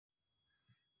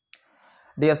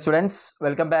Dear students,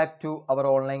 welcome back to our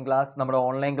online class. നമ്മുടെ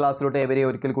online ക്ലാസ്സിലോട്ട് ഏവരെയും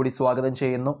ഒരിക്കൽ കൂടി സ്വാഗതം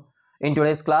ചെയ്യുന്നു. In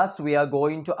today's class, we are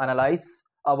going to analyze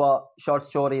our short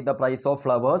story The Price of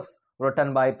Flowers written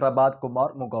by Prabhat Kumar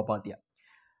Mukhopadhyay.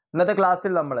 ഇന്നത്തെ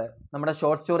ക്ലാസ്സിൽ നമ്മുടെ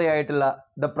short story ആയിട്ടുള്ള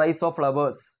The Price of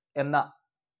Flowers എന്ന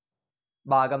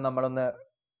ഭാഗം നമ്മളൊന്ന്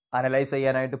അനലൈസ്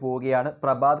ചെയ്യാനായിട്ട് പോവുകയാണ്.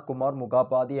 പ്രഭാത് കുമാർ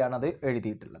മുഖോപാധ്യായാണ് അത്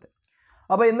എഴുതിയിട്ടുള്ളത്.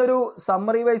 അപ്പോൾ ഇന്നൊരു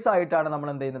സമ്മറി വൈസ് ആയിട്ടാണ് നമ്മൾ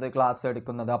എന്ത് ചെയ്യുന്നത് ക്ലാസ്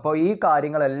എടുക്കുന്നത്. അപ്പോൾ ഈ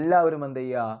കാര്യങ്ങൾ എല്ലാവരും എന്ത്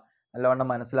ചെയ്യുക നല്ലവണ്ണം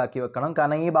മനസ്സിലാക്കി വെക്കണം.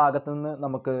 കാരണം ഈ ഭാഗത്ത് നിന്ന്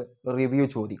നമുക്ക് റിവ്യൂ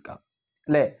ചോദിക്കാം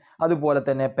അല്ലേ. അതുപോലെ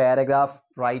തന്നെ പാരഗ്രാഫ്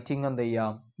റൈറ്റിംഗ് എന്ത്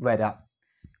ചെയ്യാം വരാം,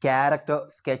 ക്യാരക്ടർ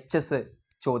സ്കെച്ചസ്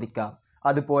ചോദിക്കാം,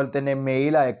 അതുപോലെ തന്നെ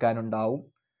മെയിൽ അയക്കാനുണ്ടാവും,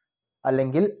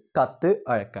 അല്ലെങ്കിൽ കത്ത്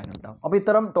അയക്കാനുണ്ടാവും. അപ്പോൾ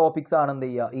ഇത്തരം ടോപ്പിക്സ് ആണ് എന്ത്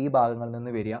ചെയ്യുക ഈ ഭാഗങ്ങളിൽ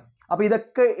നിന്ന് വരിക. അപ്പോൾ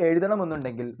ഇതൊക്കെ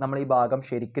എഴുതണമെന്നുണ്ടെങ്കിൽ നമ്മൾ ഈ ഭാഗം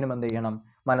ശരിക്കും എന്ത് ചെയ്യണം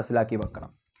മനസ്സിലാക്കി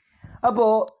വെക്കണം.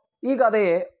 അപ്പോൾ ഈ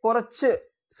കഥയെ കുറച്ച്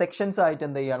സെക്ഷൻസ് ആയിട്ട്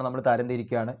എന്ത് ചെയ്യുകയാണ് നമ്മൾ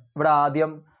തരംതിരിക്കുകയാണ്. ഇവിടെ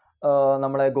ആദ്യം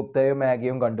നമ്മളെ ഗുപ്തയും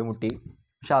മാഗിയും കണ്ടുമുട്ടി.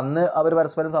 പക്ഷെ അന്ന് അവർ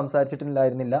പരസ്പരം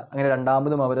സംസാരിച്ചിട്ടില്ലായിരുന്നില്ല. അങ്ങനെ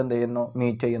രണ്ടാമതും അവരെന്ത് ചെയ്യുന്നു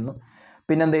മീറ്റ് ചെയ്യുന്നു.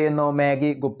 പിന്നെ എന്ത് ചെയ്യുന്നു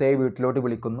മാഗി ഗുപ്തയെ വീട്ടിലോട്ട്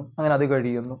വിളിക്കുന്നു. അങ്ങനെ അത്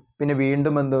കഴിയുന്നു. പിന്നെ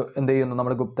വീണ്ടും എന്ത് ചെയ്യുന്നു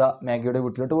നമ്മുടെ ഗുപ്ത മാഗിയുടെ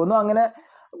വീട്ടിലോട്ട് പോകുന്നു. അങ്ങനെ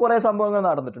കുറേ സംഭവങ്ങൾ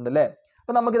നടന്നിട്ടുണ്ട് അല്ലേ.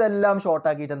 അപ്പോൾ നമുക്കിതെല്ലാം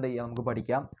ഷോർട്ടാക്കിയിട്ട് എന്ത് ചെയ്യാം നമുക്ക്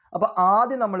പഠിക്കാം. അപ്പോൾ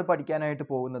ആദ്യം നമ്മൾ പഠിക്കാനായിട്ട്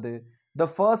പോകുന്നത് the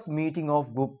first meeting of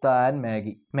Gupta and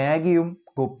Maggi. മാഗിയും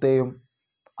ഗുപ്തയും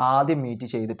ആദ്യം മീറ്റ്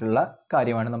ചെയ്തിട്ടുള്ള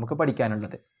കാര്യമാണ് നമുക്ക്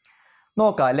പഠിക്കാനുള്ളത്.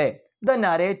 നോക്കാം അല്ലേ. The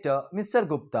narrator mister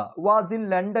Gupta was in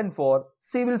London four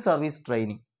civil service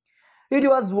training. It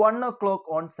was 1 o'clock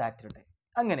on Saturday.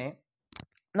 അങ്ങനെ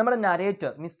നമ്മുടെ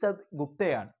narrator mister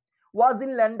ഗുപ്തയാണ്. Was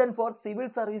in London four civil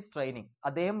service training.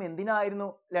 അദ്ദേഹം എന്തിനായിരുന്നു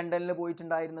ലണ്ടനിൽ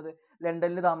പോയിട്ടുണ്ടായിരുന്നത്?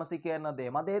 ലണ്ടനിൽ താമസിക്കുകയായിരുന്നു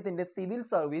അദ്ദേഹം. അദ്ദേഹത്തിന്റെ സിവിൽ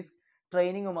സർവീസ്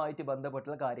ട്രെയിനിങ്ങുമായിട്ട്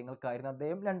ബന്ധപ്പെട്ടുള്ള കാര്യങ്ങൾക്കായിരുന്നു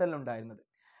അദ്ദേഹം ലണ്ടനിലുണ്ടായിരുന്നത്.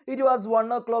 It was 1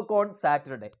 o'clock on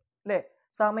Saturday അല്ലേ.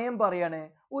 സമയം പറയാണ്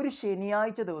ഒരു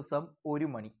ശനിയാഴ്ച ദിവസം 1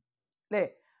 മണി അല്ലേ,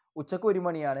 ഉച്ചക്ക് 1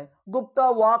 മണിയാണ്. Gupta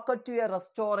walked to A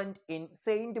restaurant in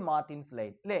Saint Martin's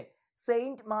line അല്ലേ.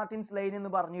 സെയിന്റ് മാർട്ടിൻസ് ലൈൻ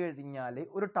എന്ന് പറഞ്ഞു കഴിഞ്ഞാൽ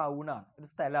ഒരു ടൗണാണ്, ഒരു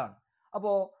സ്ഥലമാണ്.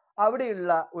 അപ്പോൾ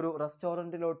അവിടെയുള്ള ഒരു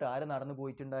റെസ്റ്റോറൻറ്റിലോട്ട് ആര് നടന്നു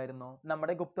പോയിട്ടുണ്ടായിരുന്നു?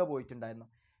 നമ്മുടെ ഗുപ്ത പോയിട്ടുണ്ടായിരുന്നു.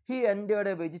 He entered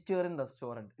A vegetarian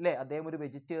restaurant അല്ലേ. അദ്ദേഹം ഒരു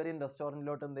വെജിറ്റേറിയൻ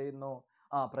റെസ്റ്റോറൻറ്റിലോട്ട് എന്ത് ചെയ്യുന്നു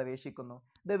പ്രവേശിക്കുന്നു.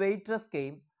 The waitress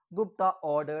came, Gupta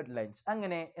ordered lunch.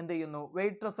 അങ്ങനെ എന്ത് ചെയ്യുന്നു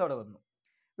വെയിട്രസ് അവിടെ വന്നു.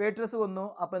 വെയിട്രസ് വന്നു.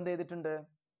 അപ്പോൾ എന്ത് ചെയ്തിട്ടുണ്ട്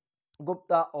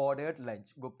ഗുപ്ത ഓർഡേർഡ്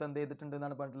ലഞ്ച്. ഗുപ്ത എന്ത് ചെയ്തിട്ടുണ്ട്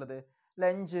എന്നാണ് പറഞ്ഞിട്ടുള്ളത്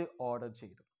ലഞ്ച് ഓർഡർ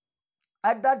ചെയ്തു.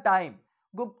 At that time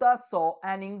Gupta so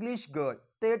an English girl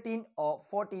 13 or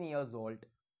 14 years old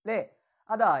അല്ലേ.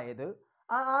 അതായത്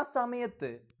ആ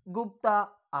സമയത്ത് ഗുപ്ത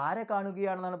ആരെ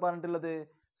കാണുകയാണെന്നാണ് പറഞ്ഞിട്ടുള്ളത്?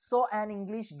 സോ ആൻ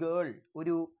ഇംഗ്ലീഷ് ഗേൾ,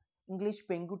 ഒരു ഇംഗ്ലീഷ്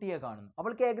പെൺകുട്ടിയെ കാണുന്നു.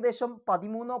 അവൾക്ക് ഏകദേശം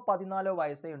 13 or 14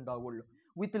 വയസ്സേ ഉണ്ടാവുള്ളൂ.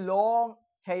 With long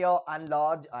hair and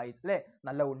large ice അല്ലേ.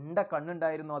 നല്ല ഉണ്ട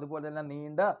കണ്ണുണ്ടായിരുന്നു, അതുപോലെ തന്നെ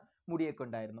നീണ്ട മുടിയൊക്കെ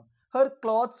ഉണ്ടായിരുന്നു. ഹെർ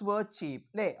ക്ലോത്ത്സ് വേർ ചീപ്പ്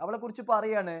അല്ലേ. അവളെ കുറിച്ച്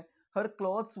പറയാണ് ഹെർ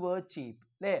ക്ലോത്ത്സ് വേർ ചീപ്പ്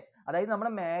അല്ലേ. അതായത്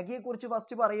നമ്മുടെ മാഗിയെ കുറിച്ച്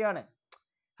ഫസ്റ്റ് പറയാണ്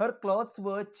ഹെർ ക്ലോത്ത്സ്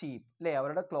വേർ ചീപ്പ് അല്ലേ.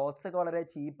 അവരുടെ ക്ലോത്ത്സ് ഒക്കെ വളരെ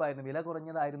ചീപ്പായിരുന്നു, വില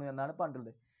കുറഞ്ഞതായിരുന്നു എന്നാണ്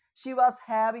പറഞ്ഞിട്ടുള്ളത്. She was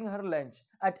having her lunch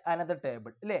at another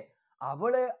table അല്ലേ.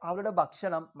 അവളുടെ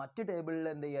ഭക്ഷണം മറ്റു ടേബിളിൽ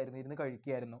എന്ത് ചെയ്യായിരുന്നു ഇരുന്ന്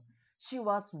കഴിക്കുകയായിരുന്നു. She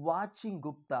was watching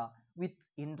Gupta with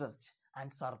interest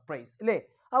and surprise അല്ലേ.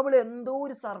 അവൾ എന്തോ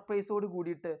ഒരു സർപ്രൈസോട്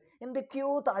കൂടിയിട്ട് എന്തൊക്കെയോ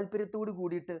താല്പര്യത്തോട്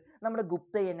കൂടിയിട്ട് നമ്മുടെ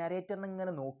ഗുപ്തയെ നരേറ്ററിനെ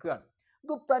ഇങ്ങനെ നോക്കുകയാണ്.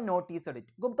 Gupta noticed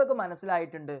it. ഗുപ്തക്ക്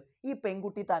മനസ്സിലായിട്ടുണ്ട് ഈ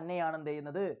പെൺകുട്ടി തന്നെയാണ് എന്ത്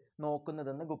ചെയ്യുന്നത്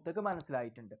നോക്കുന്നതെന്ന് ഗുപ്തക്ക്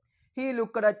മനസ്സിലായിട്ടുണ്ട്. ഹി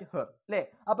ലുക്ക്ഡ് അറ്റ് ഹെർ അല്ലേ.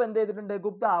 അപ്പൊ എന്ത് ചെയ്തിട്ടുണ്ട്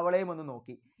ഗുപ്ത അവളെയും ഒന്ന്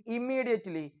നോക്കി.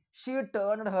 Immediately she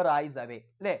turned her ice away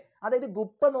അല്ലേ. അതായത്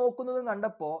ഗുപ്ത നോക്കുന്നതും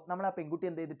കണ്ടപ്പോൾ നമ്മൾ ആ പെൺകുട്ടി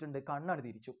എന്ത് ചെയ്തിട്ടുണ്ട് കണ്ണാണ്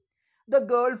തിരിച്ചു. The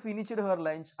girl finished her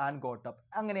lunch and got up.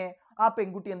 അങ്ങനെ ആ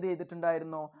പെൺകുട്ടി എന്ത്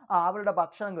ചെയ്തിട്ടുണ്ടായിരുന്നു അവളുടെ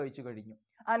ഭക്ഷണം കഴിച്ചു കഴിഞ്ഞു.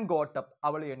 ആൻഡ് ഗോട്ട് അപ്പ്,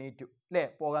 അവൾ എണീറ്റു അല്ലേ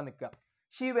പോകാൻ നിൽക്കുക.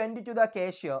 She went to the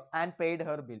cashier and paid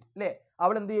her bill അല്ലേ.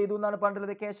 അവൾ എന്ത് ചെയ്തു എന്നാണ്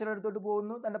പറഞ്ഞിട്ടുള്ളത് കാഷ്യർ എടുത്തോട്ട്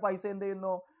പോകുന്നു, തന്റെ പൈസ എന്ത്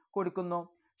ചെയ്യുന്നു കൊടുക്കുന്നു.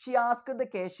 She asked the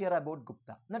cashier about Gupta.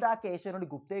 എന്നിട്ട് ആ കാഷ്യറിനോട്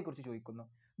ഗുപ്തയെ കുറിച്ച് ചോദിക്കുന്നു.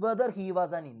 Whether he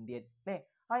was an Indian അല്ലേ.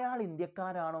 അയാൾ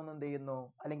ഇന്ത്യക്കാരാണോ എന്ന് എന്ത് ചെയ്യുന്നു,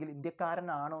 അല്ലെങ്കിൽ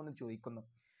ഇന്ത്യക്കാരനാണോ എന്ന് ചോദിക്കുന്നു.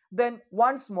 Then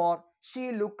once more she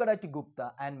looked at Gupta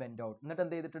and went out. എന്നിട്ട്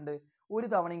എന്ത് ചെയ്തിട്ടുണ്ട് ഒരു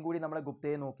തവണയും കൂടി നമ്മളെ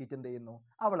ഗുപ്തയെ നോക്കിയിട്ട് എന്ത് ചെയ്യുന്നു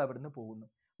അവൾ അവിടുന്ന് പോകുന്നു.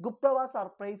 Gupta was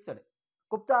surprised.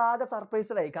 ഗുപ്ത ആകെ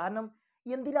സർപ്രൈസ്ഡ് ആയി. കാരണം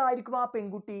എന്തിനായിരിക്കും ആ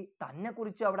പെൺകുട്ടി തന്നെ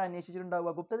കുറിച്ച് അവിടെ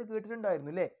അന്വേഷിച്ചിട്ടുണ്ടാവുക? ഗുപ്ത അത്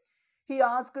കേട്ടിട്ടുണ്ടായിരുന്നു അല്ലേ. He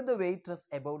asked the waitress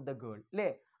about the girl അല്ലേ.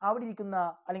 അവിടെ ഇരിക്കുന്ന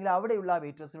അല്ലെങ്കിൽ അവിടെയുള്ള ആ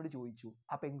വെയിട്രസിനോട് ചോദിച്ചു,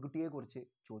 ആ പെൺകുട്ടിയെ കുറിച്ച്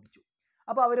ചോദിച്ചു.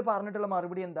 അപ്പൊ അവര് പറഞ്ഞിട്ടുള്ള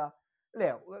മറുപടി എന്താ അല്ലേ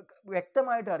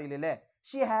വ്യക്തമായിട്ട് അറിയില്ല അല്ലേ.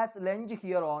 She has lunch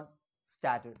here on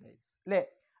Saturdays അല്ലേ.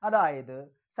 അതായത്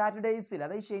സാറ്റർഡേസിൽ,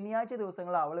 അതായത് ശനിയാഴ്ച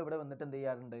ദിവസങ്ങൾ അവൾ ഇവിടെ വന്നിട്ട് എന്ത്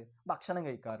ചെയ്യാറുണ്ട് ഭക്ഷണം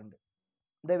കഴിക്കാറുണ്ട്.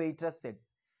 The waitress said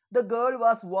the girl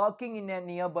was working in A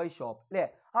near by shop അല്ലേ.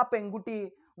 ആ പെൺകുട്ടി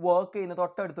വർക്ക് ചെയ്യുന്ന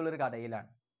തൊട്ടടുത്തുള്ള ഒരു കടയിലാണ്.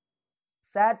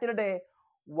 Saturday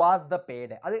was the pay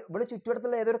day. അത് ഇവിടെ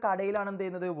ചുറ്റുവട്ടത്തുള്ള ഏതൊരു കടയിലാണ് എന്ത്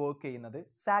ചെയ്യുന്നത്, വർക്ക് ചെയ്യുന്നത്.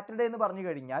 സാറ്റർഡേ എന്ന് പറഞ്ഞു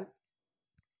കഴിഞ്ഞാൽ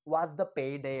വാസ് ദ പേ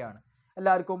ഡേ ആണ്.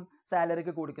 എല്ലാവർക്കും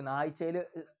സാലറിക്ക് കൊടുക്കുന്ന ആഴ്ചയിൽ,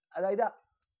 അതായത്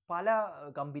പല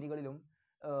കമ്പനികളിലും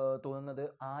തോന്നുന്നത്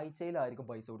ആഴ്ചയിലായിരിക്കും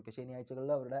പൈസ കൊടുക്കുക.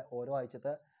 ശനിയാഴ്ചകളിൽ അവരുടെ ഓരോ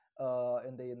ആഴ്ചത്തെ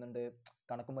എന്ത് ചെയ്യുന്നുണ്ട്,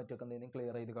 കണക്കും മറ്റൊക്കെ എന്തെങ്കിലും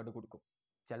ക്ലിയർ ചെയ്ത് കണ്ട് കൊടുക്കും.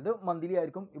 ചിലത് മന്ത്ലി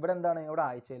ആയിരിക്കും. ഇവിടെ എന്താണ്, ഇവിടെ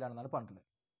ആഴ്ചയിലാണെന്നാണ് പറഞ്ഞത്.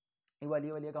 ഈ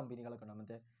വലിയ വലിയ കമ്പനികളൊക്കെ ഉണ്ട്,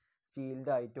 മറ്റേ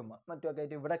സ്റ്റീലിൻ്റെ ആയിട്ടും മറ്റൊക്കെ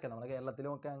ആയിട്ട് ഇവിടെയൊക്കെ നമ്മുടെ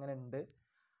കേരളത്തിലും ഒക്കെ അങ്ങനെ ഉണ്ട്.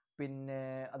 പിന്നെ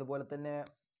അതുപോലെ തന്നെ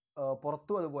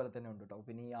പുറത്തും അതുപോലെ തന്നെ ഉണ്ട് കേട്ടോ.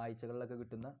 പിന്നെ ഈ ആഴ്ചകളിലൊക്കെ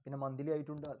കിട്ടുന്ന, പിന്നെ മന്ത്ലി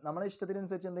ആയിട്ടുണ്ട്. നമ്മളെ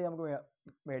ഇഷ്ടത്തിനനുസരിച്ച് എന്ത് ചെയ്യാം, നമുക്ക്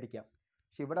മേടിക്കാം.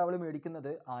 പക്ഷെ ഇവിടെ അവൾ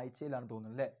മേടിക്കുന്നത് ആഴ്ചയിലാണ്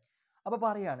തോന്നുന്നത് അല്ലേ. അപ്പോൾ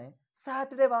പറയാണ്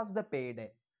Saturday was the pay day,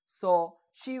 so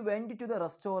she went to the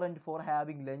restaurant four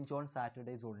having lunch on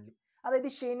Saturdays only. അതായത്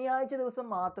ശനിയാഴ്ച ദിവസം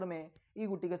മാത്രമേ ഈ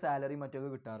കുട്ടിക്ക് സാലറി മറ്റൊക്കെ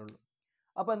കിട്ടാറുള്ളൂ.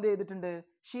 അപ്പോൾ എന്ത് ചെയ്തിട്ടുണ്ട്,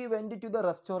 she went to the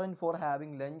restaurant four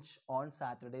having lunch on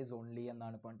Saturdays only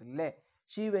എന്നാണ് പറഞ്ഞിട്ടുള്ളത് അല്ലേ.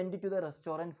 She went to the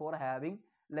restaurant four having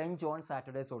lunch on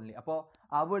Saturdays only. അപ്പോൾ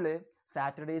അവള്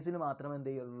സാറ്റർഡേസിന് മാത്രമേ എന്ത്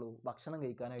ചെയ്യുള്ളൂ, ഭക്ഷണം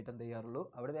കഴിക്കാനായിട്ട് എന്ത് ചെയ്യാറുള്ളൂ,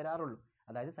 അവിടെ വരാറുള്ളൂ.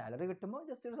 അതായത് സാലറി കിട്ടുമ്പോൾ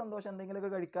ജസ്റ്റ് ഒരു സന്തോഷം, എന്തെങ്കിലുമൊക്കെ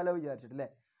കഴിക്കാമല്ലോ വിചാരിച്ചിട്ടില്ലേ.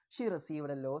 She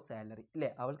received A law salary അല്ലേ,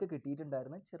 അവൾക്ക്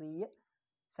കിട്ടിയിട്ടുണ്ടായിരുന്ന ചെറിയ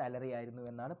സാലറി ആയിരുന്നു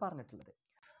എന്നാണ് പറഞ്ഞിട്ടുള്ളത്.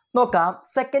 നോക്കാം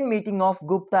second meeting of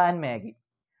Gupta and Maggi.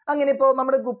 അങ്ങനെ ഇപ്പോൾ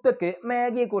നമ്മുടെ ഗുപ്തക്ക്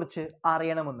മാഗിയെ കുറിച്ച്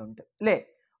അറിയണമെന്നുണ്ട് അല്ലേ.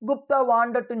 Gupta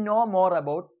wanted to know more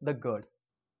about the girl.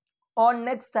 On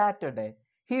next Saturday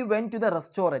he went to the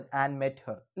restaurant and met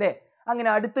her അല്ലേ. അങ്ങനെ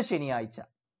അടുത്ത ശനിയാഴ്ച,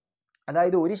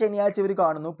 അതായത് ഒരു ശനിയാഴ്ച ഇവർ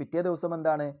കാണുന്നു, പിറ്റേ ദിവസം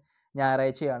എന്താണ്,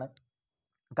 ഞായറാഴ്ചയാണ്,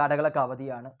 കടകളൊക്കെ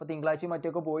അവധിയാണ്. ഇപ്പോൾ തിങ്കളാഴ്ചയും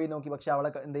മറ്റൊക്കെ പോയി നോക്കി, പക്ഷെ അവളെ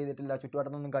എന്ത് ചെയ്തിട്ടില്ല,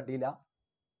 ചുറ്റുവട്ടത്തൊന്നും കണ്ടില്ല.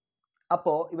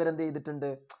 അപ്പോൾ ഇവരെന്ത് ചെയ്തിട്ടുണ്ട്,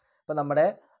 ഇപ്പം നമ്മുടെ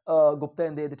ഗുപ്ത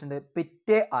എന്ത് ചെയ്തിട്ടുണ്ട്,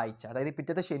 പിറ്റേ ആഴ്ച, അതായത്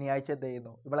പിറ്റത്തെ ശനിയാഴ്ച എന്ത്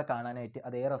ചെയ്യുന്നു, ഇവളെ കാണാനായിട്ട്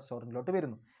അതേ റെസ്റ്റോറൻറ്റിലോട്ട്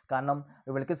വരുന്നു. കാരണം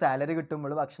ഇവൾക്ക് സാലറി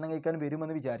കിട്ടുമ്പോൾ ഭക്ഷണം കഴിക്കാൻ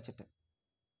വരുമെന്ന് വിചാരിച്ചിട്ട്.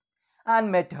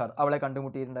 ആൻഡ് മെറ്റ് ഹെർ, അവളെ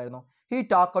കണ്ടുമുട്ടിയിട്ടുണ്ടായിരുന്നു. He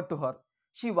talked to her,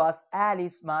 she was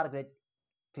Alice Margaret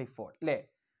Clifford അല്ലേ,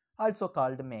 ആൾസോ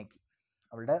കാൾഡ് മാഗി.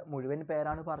 അവളുടെ മുഴുവൻ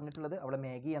പേരാണ് പറഞ്ഞിട്ടുള്ളത്, അവളെ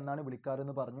മാഗി എന്നാണ്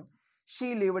വിളിക്കാറെന്ന് പറഞ്ഞു. She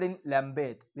lived in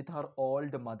ലംബേത്ത് with Har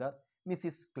old mother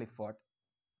Mrs Clifford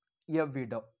A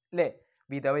widow അല്ലേ,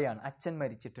 വിധവയാണ്, അച്ഛൻ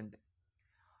മരിച്ചിട്ടുണ്ട്.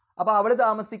 അപ്പോൾ അവൾ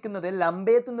താമസിക്കുന്നത്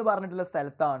ലംബേത്ത് എന്ന് പറഞ്ഞിട്ടുള്ള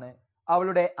സ്ഥലത്താണ്.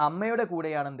 അവളുടെ അമ്മയുടെ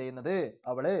കൂടെയാണ് എന്ത് ചെയ്യുന്നത്,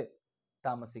 അവള്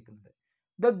താമസിക്കുന്നത്.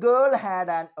 The girl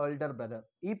had an elder brother.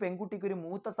 ഈ പെൺകുട്ടിക്ക് ഒരു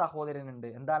മൂത്ത സഹോദരനുണ്ട്.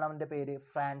 എന്താണ് അവന്റെ പേര്,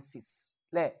 ഫ്രാൻസിസ്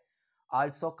അല്ലേ,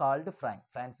 ആൾസോ കാൾഡ് ഫ്രാങ്ക്.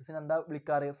 ഫ്രാൻസിസിന് എന്താ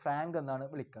വിളിക്കാറ്, ഫ്രാങ്ക് എന്നാണ്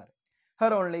വിളിക്കാറ്.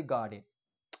 ഹെർ ഓൺലി ഗാർഡിയൻ,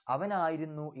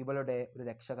 അവനായിരുന്നു ഇവളുടെ ഒരു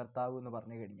രക്ഷകർത്താവ് എന്ന്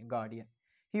പറഞ്ഞു കഴിഞ്ഞു, guardian.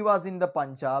 He was in the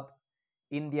Punjab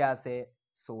India as A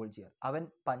soldier. അവൻ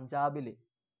പഞ്ചാബിൽ,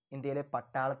 ഇന്ത്യയിലെ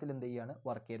പട്ടാളത്തിൽ എന്ത് ചെയ്യാണ്,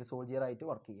 വർക്ക് ചെയ്യുക, സോൾജിയർ ആയിട്ട്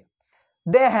വർക്ക് ചെയ്യുക.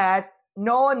 They had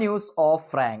no news of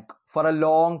Frank four A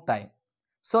long time,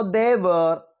 so they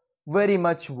were very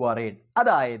much worried.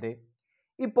 അതായത്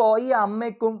ഇപ്പോൾ ഈ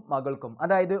അമ്മയ്ക്കും മകൾക്കും,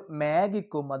 അതായത്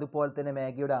മാഗിക്കും അതുപോലെ തന്നെ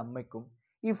മാഗിയുടെ അമ്മയ്ക്കും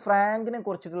ഈ ഫ്രാങ്കിനെ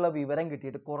കുറിച്ചിട്ടുള്ള വിവരം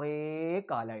കിട്ടിയിട്ട് കുറേ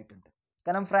കാലമായിട്ടുണ്ട്.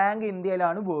 കാരണം ഫ്രാങ്ക്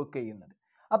ഇന്ത്യയിലാണ് വർക്ക് ചെയ്യുന്നത്.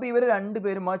 അപ്പോൾ ഇവർ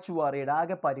രണ്ടുപേരും മച്ച് വറീഡ്,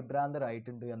 ആകെ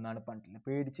പരിഭ്രാന്തരായിട്ടുണ്ട് എന്നാണ് പറഞ്ഞിട്ടുള്ളത്.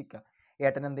 പേടിച്ചിക്ക,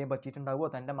 ഏട്ടൻ എന്തെങ്കിലും പറ്റിയിട്ടുണ്ടാവുമോ,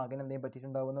 തൻ്റെ മകൻ എന്തെങ്കിലും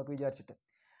പറ്റിയിട്ടുണ്ടാവുമോ എന്നൊക്കെ വിചാരിച്ചിട്ട്.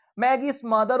 മാഗീസ്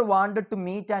mother wanted to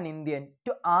meet an Indian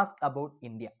two ask about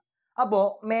India. അപ്പോൾ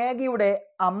മാഗിയുടെ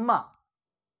അമ്മ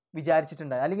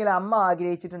വിചാരിച്ചിട്ടുണ്ടായി, അല്ലെങ്കിൽ അമ്മ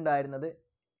ആഗ്രഹിച്ചിട്ടുണ്ടായിരുന്നത്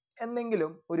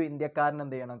എന്തെങ്കിലും ഒരു ഇന്ത്യക്കാരൻ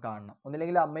എന്ത് ചെയ്യണം, കാണണം,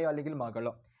 ഒന്നില്ലെങ്കിൽ അമ്മയോ അല്ലെങ്കിൽ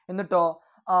മകളോ. എന്നിട്ടോ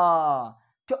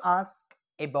ടു ആസ്ക്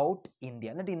എബൌട്ട്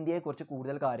ഇന്ത്യ, എന്നിട്ട് ഇന്ത്യയെക്കുറിച്ച്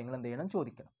കൂടുതൽ കാര്യങ്ങൾ എന്ത് ചെയ്യണം,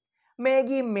 ചോദിക്കണം.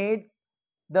 Maggi made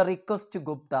the request to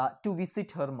Gupta to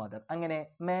visit her mother. അങ്ങനെ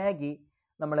മാഗി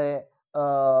നമ്മളെ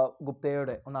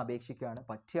ഗുപ്തയോട് ഒന്ന് അപേക്ഷിക്കുകയാണ്,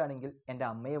 പറ്റുകയാണെങ്കിൽ എൻ്റെ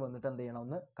അമ്മയെ വന്നിട്ട് എന്ത്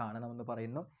ചെയ്യണമെന്ന് കാണണമെന്ന്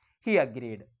പറയുന്നു. ഹി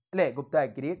അഗ്രീഡ് അല്ലേ, Gupta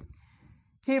agreed.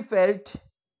 He felt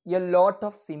a lot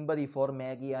of sympathy four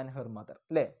Maggi and her mother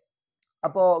അല്ലേ.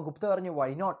 അപ്പോൾ ഗുപ്ത പറഞ്ഞു വൈ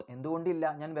നോട്ട്, എന്തുകൊണ്ടില്ല,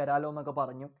 ഞാൻ വരാലോ എന്നൊക്കെ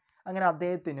പറഞ്ഞു. അങ്ങനെ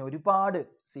അദ്ദേഹത്തിന് ഒരുപാട്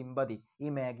സിമ്പതി ഈ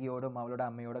മാഗിയോടും അവളുടെ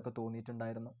അമ്മയോടൊക്കെ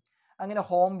തോന്നിയിട്ടുണ്ടായിരുന്നു. അങ്ങനെ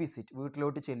ഹോം വിസിറ്റ്,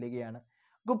 വീട്ടിലോട്ട് ചെല്ലുകയാണ്.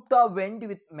 Gupta went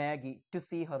with Maggi to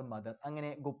see her mother. അങ്ങനെ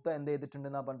ഗുപ്ത എന്ത്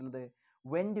ചെയ്തിട്ടുണ്ടെന്നാണ് പറഞ്ഞത്,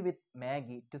 went with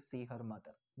Maggi to see her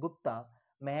mother. Gupta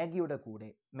മാഗിയുടെ കൂടെ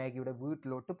മാഗിയുടെ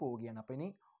വീട്ടിലോട്ട് പോവുകയാണ്. അപ്പം ഇനി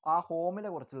ആ ഹോമിലെ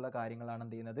കുറിച്ചുള്ള കാര്യങ്ങളാണ്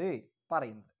എന്ത് ചെയ്യുന്നത്,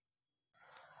 പറയുന്നത്.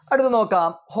 അടുത്ത്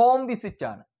നോക്കാം, ഹോം വിസിറ്റ്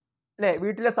ആണ് അല്ലേ,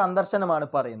 വീട്ടിലെ സന്ദർശനമാണ്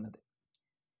പറയുന്നത്.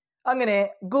 അങ്ങനെ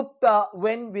Gupta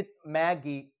went with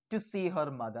Maggi to see her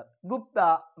mother. Gupta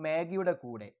മാഗിയുടെ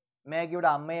കൂടെ മാഗിയുടെ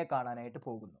അമ്മയെ കാണാനായിട്ട്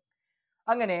പോകുന്നു.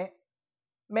 അങ്ങനെ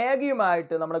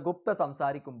മാഗിയുമായിട്ട് നമ്മുടെ ഗുപ്ത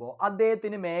സംസാരിക്കുമ്പോൾ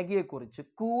അദ്ദേഹത്തിന് മാഗിയെക്കുറിച്ച്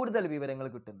കൂടുതൽ വിവരങ്ങൾ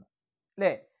കിട്ടുന്നു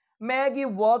അല്ലേ. Maggi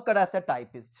worked as A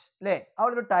typist അല്ലേ,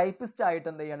 അവളൊരു ടൈപ്പിസ്റ്റ് ആയിട്ട്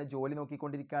എന്ത് ചെയ്യാണ്, ജോലി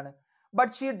നോക്കിക്കൊണ്ടിരിക്കുകയാണ്.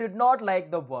 But she did not like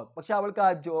the work, പക്ഷെ അവൾക്ക്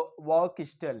ആ വർക്ക്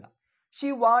ഇഷ്ടമല്ല. She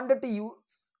wanted to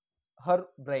use her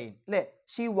brain അല്ലേ,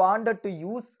 she wanted to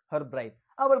use her brain.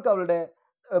 അവൾക്ക് അവളുടെ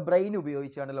ബ്രെയിൻ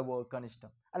ഉപയോഗിച്ചാണ്ടുള്ള വർക്കാണ്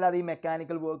ഇഷ്ടം, അല്ലാതെ ഈ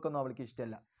മെക്കാനിക്കൽ വർക്കൊന്നും അവൾക്ക്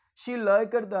ഇഷ്ടമല്ല. She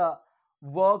liked the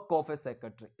work of A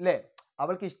secretary അല്ലേ,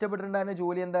 അവൾക്ക് ഇഷ്ടപ്പെട്ടിട്ടുണ്ടായിരുന്ന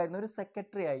ജോലി എന്തായിരുന്നു, ഒരു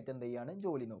സെക്രട്ടറി ആയിട്ട് എന്ത് ചെയ്യാണ്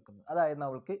ജോലി നോക്കുന്നത്, അതായിരുന്നു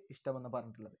അവൾക്ക് ഇഷ്ടമെന്ന്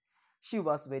പറഞ്ഞിട്ടുള്ളത്. ഷി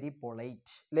വാസ് വെരി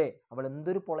പൊളൈറ്റ് അല്ലേ, അവൾ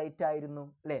എന്തൊരു പൊളൈറ്റ് ആയിരുന്നു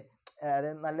അല്ലേ,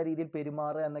 അതായത് നല്ല രീതിയിൽ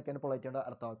പെരുമാറുക എന്നൊക്കെയാണ് പൊളൈറ്റ്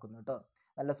അർത്ഥമാക്കുന്നത് കേട്ടോ.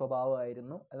 നല്ല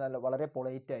സ്വഭാവമായിരുന്നു, നല്ല വളരെ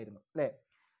പൊളൈറ്റ് ആയിരുന്നു അല്ലേ.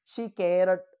 She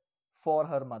cared for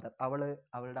her mother,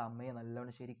 അവളുടെ അമ്മയെ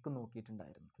നല്ലോണം ശരിക്കും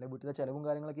നോക്കിയിട്ടുണ്ടായിരുന്നു അല്ലെ, വീട്ടിലെ ചിലവും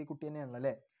കാര്യങ്ങളൊക്കെ ഈ കുട്ടി തന്നെയാണല്ലോ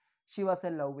അല്ലേ. She was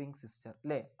A loving sister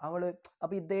അല്ലേ,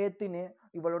 അപ്പോൾ ഇദ്ദേഹത്തിന്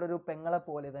ഇവളോടൊരു പെങ്ങളെ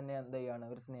പോലെ തന്നെ എന്ത് ചെയ്യാണ്,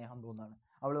 ഒരു സ്നേഹം തോന്നാണ്,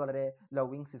 അവൾ വളരെ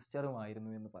ലവിങ്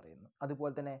സിസ്റ്ററുമായിരുന്നു എന്ന് പറയുന്നു.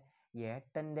 അതുപോലെ തന്നെ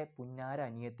ഏട്ടൻ്റെ പുന്നാര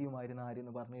അനിയത്തിയുമായിരുന്നു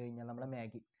ആരെന്ന് പറഞ്ഞു കഴിഞ്ഞാൽ നമ്മളെ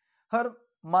Maggi. Her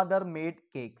mother made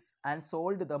cakes and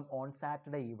sold them on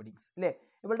Saturday evenings അല്ലേ,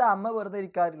 ഇവളുടെ അമ്മ വെറുതെ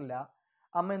ഇരിക്കാറില്ല,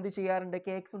 അമ്മ എന്ത് ചെയ്യാറുണ്ട്,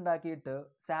 കേക്ക്സ് ഉണ്ടാക്കിയിട്ട്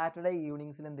സാറ്റർഡേ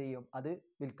ഈവനിങ്സിൽ എന്ത് ചെയ്യും, അത്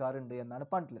വിൽക്കാറുണ്ട് എന്നാണ്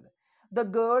പറഞ്ഞിട്ടുള്ളത്. The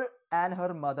girl and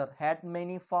her mother had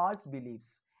many false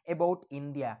beliefs about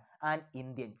India and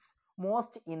Indians.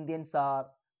 Most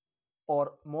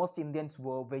Indians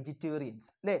were vegetarians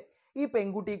അല്ലേ. ഈ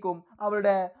പെൺകുട്ടിക്കും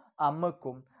അവളുടെ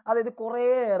അമ്മക്കും അതായത്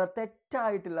കുറേയേറെ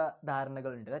തെറ്റായിട്ടുള്ള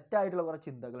ധാരണകളുണ്ട്, തെറ്റായിട്ടുള്ള കുറേ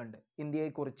ചിന്തകളുണ്ട്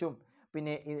ഇന്ത്യയെക്കുറിച്ചും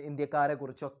പിന്നെ ഇന്ത്യക്കാരെ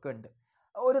കുറിച്ചും ഒക്കെ ഉണ്ട്.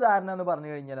 ഒരു ധാരണ എന്ന് പറഞ്ഞു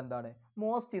കഴിഞ്ഞാൽ എന്താണ്,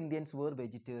 മോസ്റ്റ് ഇന്ത്യൻസ് വേർ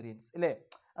വെജിറ്റേറിയൻസ് അല്ലേ,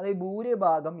 അതായത്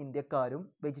ഭൂരിഭാഗം ഇന്ത്യക്കാരും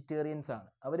വെജിറ്റേറിയൻസ് ആണ്,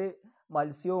 അവർ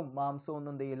മത്സ്യവും മാംസവും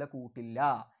ഒന്നും എന്ത് ചെയ്യില്ല, കൂട്ടില്ല.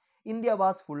 India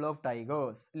was full of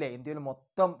tigers അല്ലേ, ഇന്ത്യയിൽ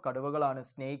മൊത്തം കടുവകളാണ്,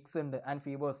 സ്നേക്സ് ഉണ്ട് ആൻഡ്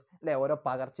ഫീവേഴ്സ് അല്ലേ, ഓരോ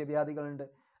പകർച്ചവ്യാധികളുണ്ട്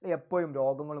അല്ലെ, എപ്പോഴും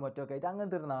രോഗങ്ങളും മറ്റൊക്കെ ആയിട്ട്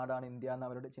അങ്ങനത്തെ ഒരു നാടാണ് ഇന്ത്യ എന്ന്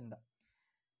അവരുടെ ചിന്ത.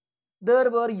 ദർ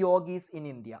വേർ യോഗീസ് ഇൻ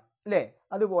ഇന്ത്യ അല്ലേ,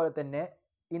 അതുപോലെ തന്നെ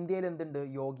ഇന്ത്യയിൽ എന്തുണ്ട്,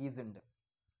 യോഗീസ് ഉണ്ട്.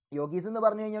 യോഗീസ് എന്ന്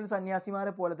പറഞ്ഞു കഴിഞ്ഞാൽ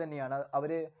സന്യാസിമാരെ പോലെ തന്നെയാണ്,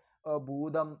 അവർ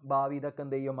ഭൂതം ഭാവി ഇതൊക്കെ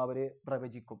എന്ത് ചെയ്യും, അവർ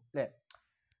പ്രവചിക്കും അല്ലേ.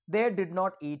 They did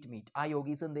not eat meet, ആ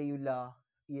യോഗീസ് എന്ത് ചെയ്യില്ല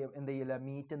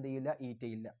മീറ്റ് എന്ത് ചെയ്യില്ല, ഈറ്റ്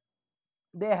ചെയ്യില്ല.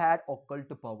 ദേ ഹാഡ്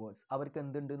ഒക്കൾട്ട് പവേഴ്സ്, അവർക്ക്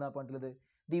എന്തുണ്ട് എന്നാണ് പറഞ്ഞിട്ടുള്ളത്,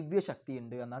 ദിവ്യശക്തി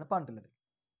ഉണ്ട് എന്നാണ് പറഞ്ഞിട്ടുള്ളത്.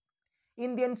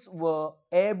 Indians were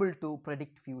able to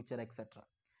predict future etc.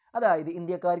 അതായത്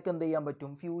ഇന്ത്യക്കാർക്ക് എന്ത് ചെയ്യാൻ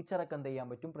പറ്റും, ഫ്യൂച്ചറൊക്കെ എന്ത് ചെയ്യാൻ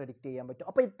പറ്റും, പ്രെഡിക്റ്റ് ചെയ്യാൻ പറ്റും.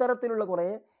 അപ്പോൾ ഇത്തരത്തിലുള്ള കുറേ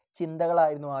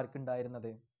ചിന്തകളായിരുന്നു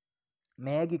ആർക്കുണ്ടായിരുന്നത്,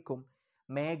 മാഗിക്കും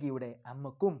മാഗിയുടെ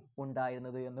അമ്മക്കും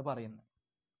ഉണ്ടായിരുന്നത് എന്ന് പറയുന്നു.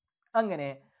 അങ്ങനെ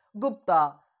Gupta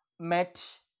met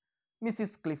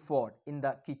Mrs Clifford in the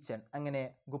kitchen. അങ്ങനെ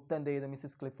ഗുപ്ത എന്ത് ചെയ്തു,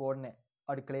 മിസ്സിസ് ക്ലിഫോർഡിനെ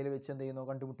അടുക്കളയിൽ വെച്ച് എന്ത് ചെയ്യുന്നു,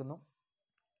 കണ്ടുമുട്ടുന്നു.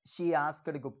 She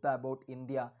asked Gupta about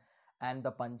India and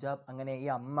the Punjab. അങ്ങനെ ഈ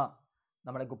അമ്മ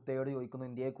നമ്മുടെ ഗുപ്തയോട് ചോദിക്കുന്നു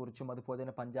ഇന്ത്യയെക്കുറിച്ചും അതുപോലെ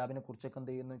തന്നെ പഞ്ചാബിനെ കുറിച്ചൊക്കെ എന്ത്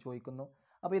ചെയ്യുന്നു ചോദിക്കുന്നു.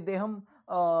 അപ്പോൾ ഇദ്ദേഹം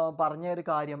പറഞ്ഞ ഒരു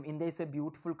കാര്യം, India is A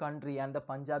beautiful country and the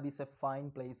Punjab is A fine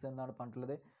place എന്നാണ്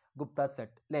പറഞ്ഞിട്ടുള്ളത്. ഗുപ്ത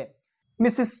സെറ്റ് അല്ലേ.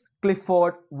 Mrs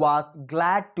Clifford was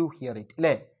glad to here it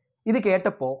അല്ലേ. ഇത്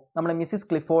കേട്ടപ്പോൾ നമ്മുടെ മിസ്സിസ്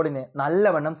ക്ലിഫോർഡിന്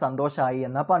നല്ലവണ്ണം സന്തോഷമായി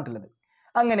എന്നാണ് പറഞ്ഞിട്ടുള്ളത്.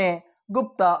 അങ്ങനെ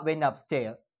Gupta when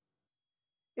upstair.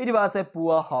 It was A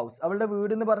poor house. അവളുടെ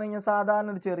വീട് എന്ന് പറഞ്ഞു കഴിഞ്ഞാൽ സാധാരണ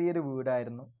ഒരു ചെറിയൊരു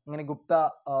വീടായിരുന്നു. അങ്ങനെ ഗുപ്ത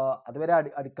അതുവരെ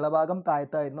അടുക്കള ഭാഗം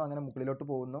താഴത്തായിരുന്നു, അങ്ങനെ മുകളിലോട്ട്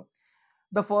പോകുന്നു.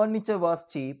 The furniture was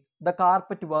cheap, the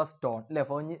carpet was stone അല്ലേ.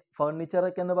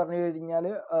 ഫേർണിച്ചറൊക്കെ എന്ന് പറഞ്ഞു കഴിഞ്ഞാൽ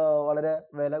വളരെ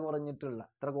വില കുറഞ്ഞിട്ടുള്ള,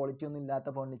 അത്ര ക്വാളിറ്റി ഒന്നും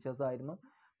ഇല്ലാത്ത ഫേർണിച്ചേഴ്സ് ആയിരുന്നു.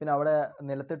 പിന്നെ അവിടെ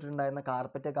നിലത്തിട്ടുണ്ടായിരുന്ന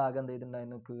കാർപ്പറ്റൊക്കെ ആകെ എന്ത്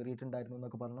ചെയ്തിട്ടുണ്ടായിരുന്നു, കീറിയിട്ടുണ്ടായിരുന്നു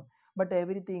എന്നൊക്കെ പറഞ്ഞു. But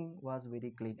everything was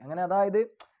very clean. അങ്ങനെ അതായത്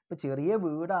ഇപ്പോൾ ചെറിയ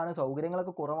വീടാണ്,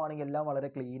 സൗകര്യങ്ങളൊക്കെ കുറവാണെങ്കിൽ എല്ലാം വളരെ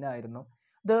ക്ലീൻ ആയിരുന്നു.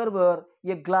 There were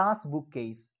A glass book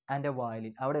case and A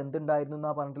violin. അവിടെ എന്തുണ്ടായിരുന്നു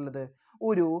എന്നാണ് പറഞ്ഞിട്ടുള്ളത്,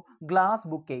 ഒരു ഗ്ലാസ്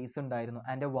ബുക്ക് കേസ് ഉണ്ടായിരുന്നു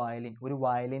ആൻഡ് എ വയലിൻ, ഒരു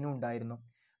വയലിനും ഉണ്ടായിരുന്നു.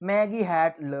 Maggi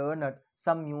had learned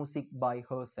some music by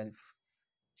her self.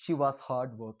 She was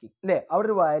hard working അല്ലേ. അവിടെ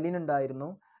ഒരു വയലിൻ ഉണ്ടായിരുന്നു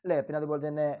അല്ലേ, പിന്നെ അതുപോലെ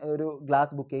തന്നെ ഒരു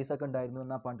ഗ്ലാസ് ബുക്ക് കേസ് ഒക്കെ ഉണ്ടായിരുന്നു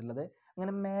എന്നാണ് പറഞ്ഞിട്ടുള്ളത്.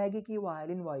 അങ്ങനെ മാഗിക്ക് ഈ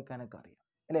വയലിൻ വായിക്കാനൊക്കെ അറിയാം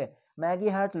അല്ലേ. Maggi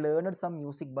had learned some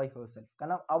music by her self.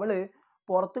 കാരണം അവള്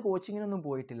പുറത്ത് കോച്ചിങ്ങിനൊന്നും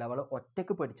പോയിട്ടില്ല, അവൾ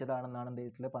ഒറ്റയ്ക്ക് പഠിച്ചതാണെന്നാണ് എന്ത്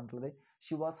ചെയ്തിട്ടുള്ളത് പറഞ്ഞിട്ടുള്ളത്.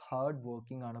 ഷി വാസ് ഹാർഡ്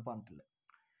വർക്കിംഗ് ആണ് പറഞ്ഞിട്ടുള്ളത്.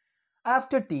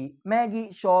 After tea Maggi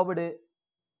shoved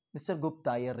mister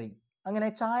Gupta A ring. അങ്ങനെ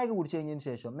ചായ കുടിച്ചു കഴിഞ്ഞതിന്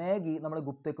ശേഷം മാഗി നമ്മുടെ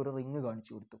ഗുപ്തയ്ക്ക് ഒരു റിങ്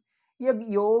കാണിച്ചു കൊടുത്തു.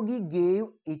 യോഗി ഗേവ്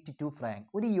ഇറ്റ് ടു ഫ്രാങ്ക്.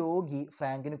 ഒരു യോഗി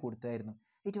ഫ്രാങ്കിന് കൊടുത്തായിരുന്നു.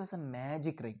 It was A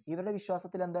magic ring. ഇവരുടെ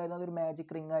വിശ്വാസത്തിൽ എന്തായിരുന്നു, അതൊരു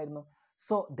മാജിക് റിംഗ് ആയിരുന്നു.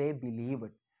 So they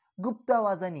believed Gupta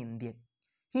was an Indian.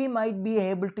 He might be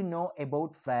able to know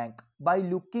about Frank by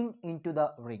looking in to the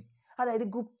ring. അതായത്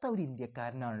ഗുപ്ത ഒരു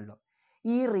ഇന്ത്യക്കാരനാണല്ലോ,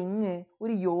 ഈ റിങ്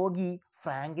ഒരു യോഗി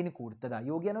ഫ്രാങ്കിന് കൊടുത്തതാണ്.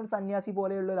 യോഗിയാണ് ഒരു സന്യാസി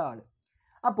പോലെയുള്ള ഒരാൾ.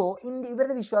 അപ്പോൾ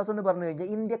ഇവരുടെ വിശ്വാസം എന്ന് പറഞ്ഞു കഴിഞ്ഞാൽ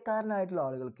ഇന്ത്യക്കാരനായിട്ടുള്ള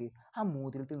ആളുകൾക്ക് ആ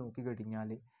മോതിരത്തിൽ നോക്കി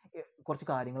കഴിഞ്ഞാൽ കുറച്ച്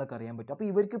കാര്യങ്ങളൊക്കെ അറിയാൻ പറ്റും. അപ്പോൾ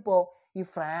ഇവർക്കിപ്പോൾ ഈ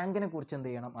ഫ്രാങ്കിനെ കുറിച്ച് എന്ത്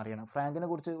ചെയ്യണം, അറിയണം. ഫ്രാങ്കിനെ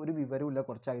കുറിച്ച് ഒരു വിവരമില്ല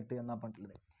കുറച്ചായിട്ട് എന്നാണ്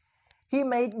പറഞ്ഞിട്ടുള്ളത്. He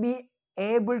might be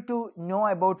able to know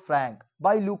about Frank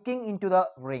by looking in to the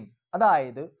ring.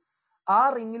 അതായത് ആ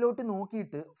റിങ്ങിലോട്ട്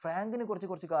നോക്കിയിട്ട് ഫ്രാങ്കിനെ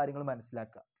കുറച്ച് കാര്യങ്ങൾ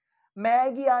മനസ്സിലാക്കുക.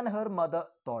 Maggi and her mother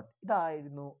thought.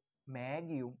 ഇതായിരുന്നു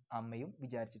മാഗിയും അമ്മയും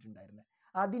വിചാരിച്ചിട്ടുണ്ടായിരുന്നത്.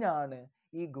 അതിനാണ്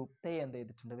ഈ ഗുപ്തയെ എന്ത്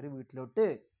ചെയ്തിട്ടുണ്ട് ഇവർ വീട്ടിലോട്ട്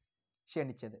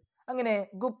ക്ഷണിച്ചത്. അങ്ങനെ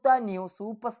ഗുപ്ത ന്യൂ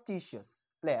സൂപ്പർസ്റ്റീഷ്യസ്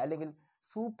അല്ലെ അല്ലെങ്കിൽ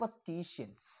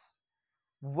സൂപ്പർസ്റ്റീഷ്യൻസ്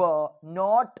were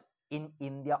not in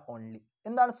India only.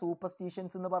 എന്താണ്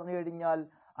സൂപ്പർസ്റ്റീഷ്യൻസ് എന്ന് പറഞ്ഞു കഴിഞ്ഞാൽ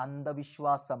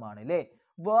അന്ധവിശ്വാസമാണ് അല്ലേ.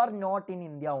 were not in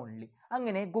India only.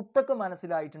 അങ്ങനെ ഗുപ്തക്ക്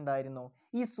മനസ്സിലായിട്ടുണ്ടായിരുന്നു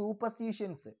ഈ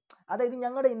സൂപ്പർസ്റ്റീഷ്യൻസ്, അതായത്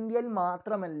ഞങ്ങളുടെ ഇന്ത്യയിൽ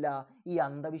മാത്രമല്ല ഈ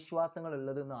അന്ധവിശ്വാസങ്ങൾ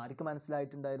ഉള്ളത് എന്ന് ആർക്ക്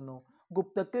മനസ്സിലായിട്ടുണ്ടായിരുന്നു?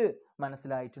 ഗുപ്തക്ക്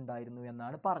മനസ്സിലായിട്ടുണ്ടായിരുന്നു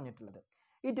എന്നാണ് പറഞ്ഞിട്ടുള്ളത്.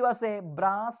 It was A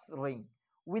brass ring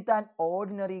with an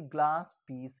ordinary glass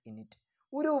piece in it.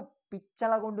 ഒരു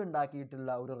പിച്ചള കൊണ്ട്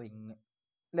ഉണ്ടാക്കിയിട്ടുള്ള ഒരു റിങ്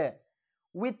അല്ലേ,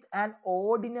 with an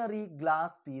ordinary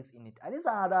glass piece in it. അതിന്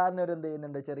സാധാരണ ഒരു എന്ത്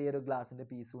ചെയ്യുന്നുണ്ട്, ചെറിയൊരു ഗ്ലാസിന്റെ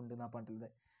പീസും ഉണ്ട് എന്നാണ്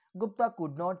പറഞ്ഞിട്ടുള്ളത്. Gupta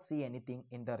could not see anything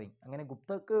in the ring. അങ്ങനെ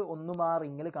ഗുപ്തക്ക് ഒന്നും ആ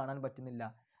റിങ്ങിൽ കാണാൻ പറ്റുന്നില്ല.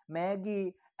 Maggi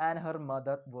and her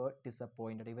mother where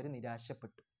disappointed. ഇവർ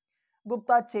നിരാശപ്പെട്ടു.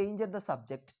 Gupta changed the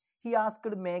subject. He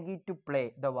asked Maggi to play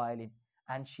the violin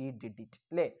and she did it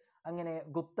അല്ലേ. അങ്ങനെ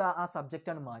ഗുപ്ത ആ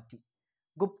സബ്ജക്റ്റാണ് മാറ്റി.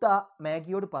 ഗുപ്ത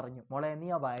മാഗിയോട് പറഞ്ഞു, മോളെ നീ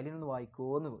ആ വയലിൻ ഒന്ന് വായിക്കോ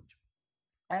എന്ന് ചോദിച്ചു.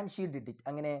 And she did it.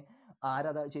 അങ്ങനെ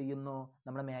ആരത് ചെയ്യുന്നു?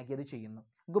 നമ്മുടെ മാഗി അത് ചെയ്യുന്നു.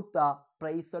 ഗുപ്ത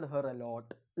പ്രൈസഡ് ഹെർ എ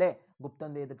ലോട്ട് അല്ലേ. ഗുപ്ത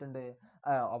എന്ത് ചെയ്തിട്ടുണ്ട്?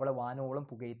 അവളെ വാനോളം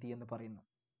പുകഴ്ത്തി എന്ന് പറയുന്നു.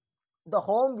 The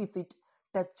home visit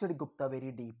touched Gupta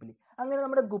very deeply. അങ്ങനെ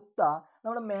നമ്മുടെ ഗുപ്ത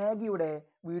നമ്മുടെ മാഗിയുടെ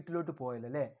വീട്ടിലോട്ട് പോയല്ലോ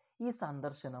അല്ലേ. ഈ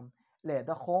സന്ദർശനം അല്ലേ,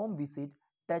 the home visit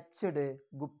touched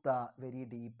Gupta very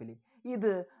deeply.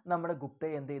 ഇത് നമ്മുടെ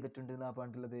ഗുപ്തയെ എന്ത് ചെയ്തിട്ടുണ്ട് എന്നാണ്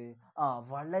പറഞ്ഞിട്ടുള്ളത്?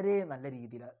 വളരെ നല്ല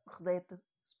രീതിയിൽ ഹൃദയത്തെ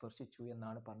സ്പർശിച്ചു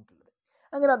എന്നാണ് പറഞ്ഞിട്ടുള്ളത്.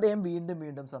 അങ്ങനെ അദ്ദേഹം വീണ്ടും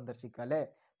വീണ്ടും സന്ദർശിക്കുക അല്ലേ.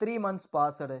 3 months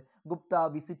passed. Gupta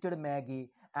visited Maggi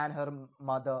and her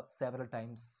mother several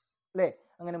times അല്ലേ.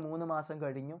 അങ്ങനെ 3 മാസം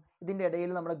കഴിഞ്ഞു. ഇതിൻ്റെ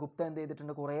ഇടയിൽ നമ്മുടെ ഗുപ്ത എന്ത്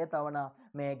ചെയ്തിട്ടുണ്ട്? കുറേ തവണ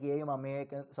മാഗിയെയും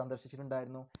അമ്മയെയൊക്കെ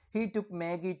സന്ദർശിച്ചിട്ടുണ്ടായിരുന്നു. He took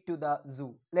Maggi to the zoo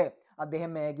അല്ലേ.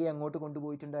 അദ്ദേഹം മാഗിയെ അങ്ങോട്ട്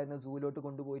കൊണ്ടുപോയിട്ടുണ്ടായിരുന്നു, സൂവിലോട്ട്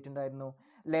കൊണ്ടുപോയിട്ടുണ്ടായിരുന്നു.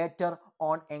 Later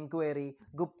on enquiry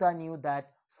Gupta knew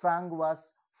that Frank was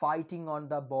fighting on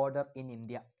the border in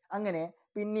India. അങ്ങനെ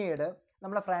പിന്നീട്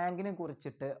നമ്മളെ ഫ്രാങ്കിനെ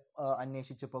കുറിച്ചിട്ട്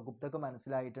അന്വേഷിച്ചപ്പോൾ ഗുപ്തക്ക്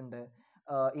മനസ്സിലായിട്ടുണ്ട്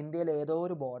ഇന്ത്യയിൽ ഏതോ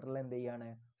ഒരു ബോർഡറിൽ എന്ത് ചെയ്യാണ്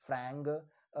ഫ്രാങ്ക്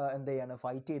എന്ത് ചെയ്യാണ്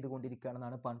ഫൈറ്റ്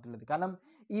ചെയ്തുകൊണ്ടിരിക്കുകയാണെന്നാണ് പറഞ്ഞിട്ടുള്ളത്. കാരണം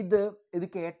ഇത്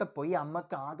കേട്ടപ്പോൾ ഈ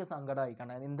അമ്മക്ക് ആകെ സങ്കടമായി.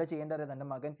 കാരണം എന്താ ചെയ്യേണ്ട അറിയാം, തൻ്റെ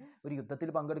മകൻ ഒരു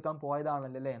യുദ്ധത്തിൽ പങ്കെടുക്കാൻ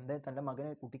പോയതാണല്ലോ അല്ലേ, എന്താ തൻ്റെ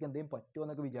മകന് കുട്ടിക്ക് എന്തെങ്കിലും പറ്റുമോ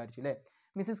എന്നൊക്കെ വിചാരിച്ചു അല്ലേ.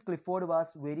 Mrs Clifford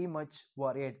was very much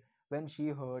വറിയഡ് when she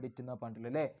heard it എന്നാണ്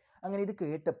പറഞ്ഞിട്ടുള്ളത് അല്ലേ. അങ്ങനെ ഇത്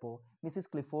കേട്ടപ്പോൾ മിസ്സിസ്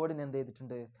ക്ലിഫോർഡിന് എന്ത്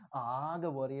ചെയ്തിട്ടുണ്ട്?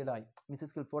 ആകെ വറീഡായി.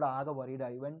 മിസ്സിസ് ക്ലിഫോർഡ് ആകെ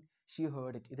വറീഡായി വെൻ ഷീ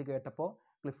ഹേർഡ് ഇറ്റ്. ഇത് കേട്ടപ്പോൾ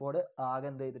ക്ലിഫോർഡ് ആകെ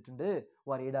എന്ത് ചെയ്തിട്ടുണ്ട്?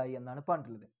 വറീഡായി എന്നാണ്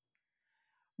പറഞ്ഞിട്ടുള്ളത്.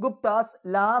 Guptas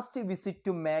last visit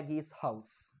to മാഗീസ്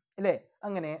house അല്ലേ.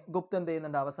 അങ്ങനെ ഗുപ്ത എന്ത്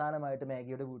ചെയ്യുന്നുണ്ട്? അവസാനമായിട്ട്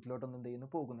മാഗിയുടെ വീട്ടിലോട്ടൊന്നും എന്ത് ചെയ്യുന്നു?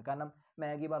 പോകുന്നു. കാരണം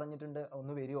മാഗി പറഞ്ഞിട്ടുണ്ട്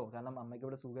ഒന്ന് വരുമോ, കാരണം അമ്മയ്ക്ക്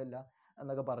ഇവിടെ സുഖമില്ല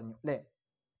എന്നൊക്കെ പറഞ്ഞു അല്ലേ.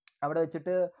 അവിടെ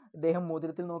വെച്ചിട്ട് ഇദ്ദേഹം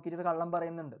മോതിരത്തിൽ നോക്കിയിട്ട് കള്ളം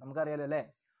പറയുന്നുണ്ട്, നമുക്കറിയാലോ അല്ലേ.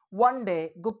 One day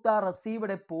Gupta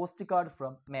received A post card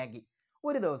from Maggi.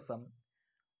 ഒരു ദിവസം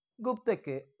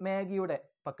ഗുപ്തയ്ക്ക് മാഗിയുടെ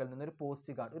പക്കൽ നിന്നൊരു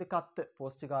ഒരു കത്ത്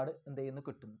പോസ്റ്റ് കാർഡ് എന്ത് ചെയ്യുന്നു?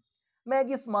 കിട്ടുന്നു.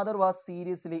 മാഗീസ് മദർ വാസ്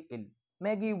സീരിയസ്ലി ഇൽ.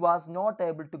 Maggi was not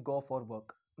able to go for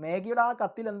work. മാഗിയുടെ ആ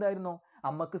കത്തിൽ എന്തായിരുന്നു?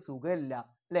 അമ്മക്ക് സുഖമില്ല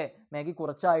അല്ലേ. മാഗി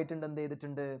കുറച്ചായിട്ടുണ്ട് എന്ത്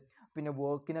ചെയ്തിട്ടുണ്ട്? പിന്നെ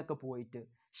വർക്കിനൊക്കെ പോയിട്ട്.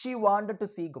 She wanted to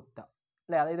see Gupta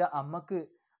അല്ലേ. അതായത് അമ്മക്ക്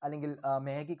അല്ലെങ്കിൽ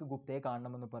മാഗിക്ക് ഗുപ്തയെ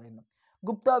കാണണമെന്ന് പറയുന്നു.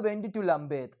 Gupta went to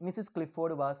ലംബേത്ത്. Mrs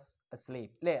Clifford was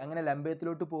asleep അല്ലേ. അങ്ങനെ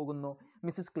ലംബേത്തിലോട്ട് പോകുന്നു.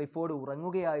 മിസ്സിസ് ക്ലിഫോർഡ്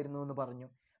ഉറങ്ങുകയായിരുന്നു എന്ന് പറഞ്ഞു.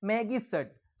 Maggi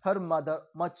Z her mother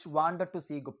much wanted to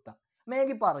see Gupta.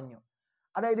 Maggi പറഞ്ഞു,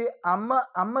 അതായത്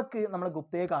അമ്മക്ക് നമ്മളെ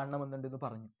ഗുപ്തയെ കാണണമെന്നുണ്ടെന്ന്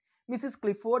പറഞ്ഞു. Mrs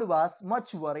Clifford was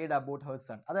much worried about her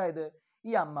sun. അതായത്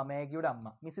ഈ അമ്മ, മാഗിയുടെ അമ്മ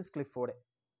മിസ്സിസ് ക്ലിഫോർഡ്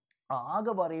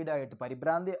ആകെ വറീഡായിട്ട്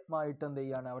പരിഭ്രാന്തമായിട്ട് എന്ത്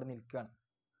ചെയ്യാണ്? അവിടെ നിൽക്കുകയാണ്.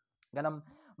 കാരണം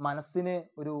മനസ്സിന്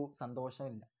ഒരു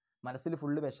സന്തോഷമില്ല, മനസ്സിൽ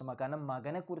ഫുള്ള് വിഷമ. കാരണം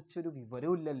മകനെ കുറിച്ചൊരു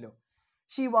വിവരവും ഇല്ലല്ലോ.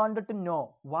 She wanted to know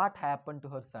what happen to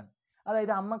her sun.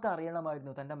 അതായത് അമ്മക്ക്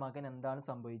അറിയണമായിരുന്നു തൻ്റെ മകൻ എന്താണ്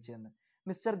സംഭവിച്ചതെന്ന്.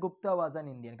 Mister Gupta was an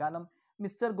Indian. കാരണം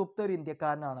മിസ്റ്റർ ഗുപ്ത ഒരു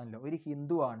ഇന്ത്യക്കാരനാണല്ലോ, ഒരു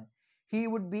ഹിന്ദു ആണ്. He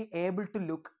would be able to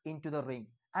look in to the ring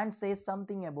and say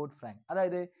something about Frank.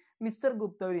 അതായത് മിസ്റ്റർ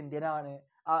ഗുപ്ത ഒരു ഇന്ത്യനാണ്,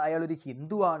 അയാളൊരു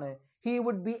ഹിന്ദു ആണ്. He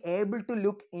would be able to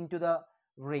look in to the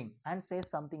ring and say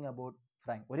something about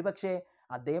Frank. ഒരു പക്ഷേ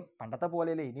അദ്ദേഹം പണ്ടത്തെ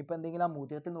പോലെയല്ലേ, ഇനിയിപ്പോൾ എന്തെങ്കിലും ആ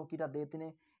മോതിരത്തിൽ നോക്കിയിട്ട് അദ്ദേഹത്തിന്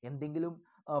എന്തെങ്കിലും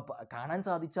കാണാൻ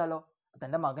സാധിച്ചാലോ,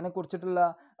 തൻ്റെ മകനെ കുറിച്ചിട്ടുള്ള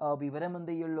വിവരം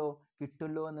എന്ത് ചെയ്യുള്ളൂ,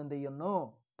 കിട്ടുള്ളൂ എന്ന് എന്ത് ചെയ്യുന്നു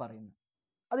പറയുന്നു.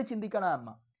 അത് ചിന്തിക്കണം അമ്മ.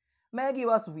 Maggi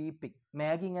was weeping.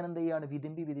 മാഗി ഇങ്ങനെ എന്ത് ചെയ്യാണ്?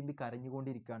 വിതുമ്പി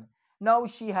കരഞ്ഞുകൊണ്ടിരിക്കുകയാണ്. Now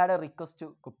she had A request to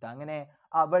Gupta. അങ്ങനെ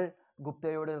അവൾ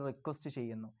ഗുപ്തയോട് റിക്വസ്റ്റ്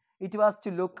ചെയ്യുന്നു. It was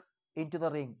to look in to the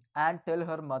ring and tell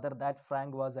her mother that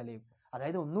Frank was alive.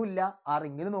 അതായത് ഒന്നുമില്ല, ആ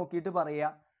റിങ്ങിൽ നോക്കിയിട്ട്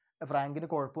പറയുക ഫ്രാങ്കിന്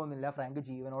കുഴപ്പമൊന്നുമില്ല, ഫ്രാങ്ക്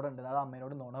ജീവനോടെ ഉണ്ട്, അത്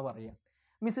അമ്മേനോട് നുണ പറയുക.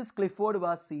 മിസ്സിസ് ക്ലിഫോർഡ്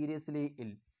വാസ് സീരിയസ്ലി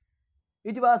ഇൽ.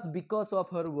 It was because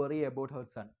of her worry about her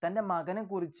sun. തൻ്റെ മകനെ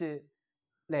കുറിച്ച്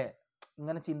അല്ലേ?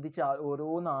 ഇങ്ങനെ ചിന്തിച്ച്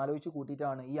ഓരോന്ന് ആലോചിച്ച്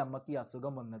കൂട്ടിയിട്ടാണ് ഈ അമ്മക്ക് ഈ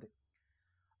അസുഖം വന്നത്.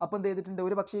 അപ്പം എന്ത് ചെയ്തിട്ടുണ്ട്,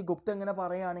 ഒരു പക്ഷേ ഈ ഗുപ്ത എങ്ങനെ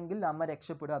പറയുകയാണെങ്കിൽ അമ്മ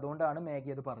രക്ഷപ്പെടുക. അതുകൊണ്ടാണ്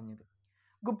മാഗി അത് പറഞ്ഞത്.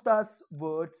 Guptas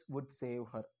words would save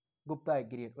Har. Gupta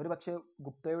agreed. ഒരു പക്ഷേ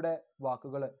ഗുപ്തയുടെ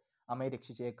വാക്കുകൾ അമ്മയെ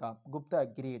രക്ഷിച്ചേക്കാം. Gupta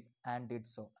agreed and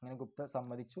did so. അങ്ങനെ ഗുപ്ത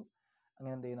സമ്മതിച്ചു,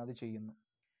 അങ്ങനെ എന്ത് ചെയ്യുന്നു, അത് ചെയ്യുന്നു.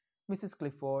 Mrs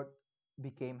Clifford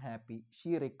became happy.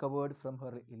 She recovered from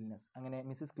her illness. അങ്ങനെ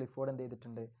മിസ്സിസ് ക്ലിഫോർഡ് എന്ത്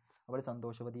ചെയ്തിട്ടുണ്ട്, അവൾ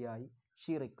സന്തോഷവതിയായി.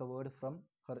 She recovered from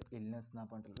her illness എന്നാണ്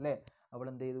പറഞ്ഞിട്ടുള്ളത് അല്ലേ? അവൾ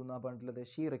എന്ത് ചെയ്തു എന്നാണ് പറഞ്ഞിട്ടുള്ളത്?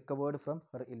 She recovered from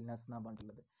her illness എന്നാണ്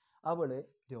പറഞ്ഞിട്ടുള്ളത്. അവൾ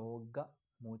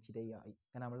രോഗമോചിതയായി,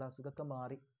 കാരണം അവളുടെ അസുഖത്തെ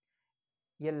മാറി.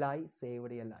 A lie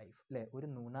saved A life അല്ലേ? ഒരു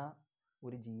നുണ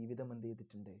ഒരു ജീവിതം എന്ത്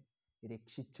ചെയ്തിട്ടുണ്ട്,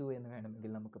 രക്ഷിച്ചു എന്ന്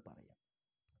വേണമെങ്കിൽ നമുക്ക് പറയാം.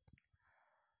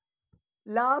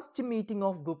 Last meeting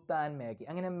of Gupta and Maggi.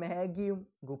 അങ്ങനെ മാഗിയും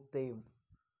ഗുപ്തയും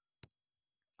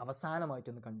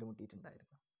അവസാനമായിട്ടൊന്ന്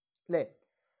കണ്ടുമുട്ടിയിട്ടുണ്ടായിരുന്നു അല്ലേ?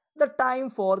 The time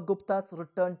for Guptas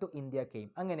return to India came.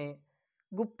 അങ്ങനെ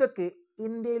ഗുപ്തക്ക്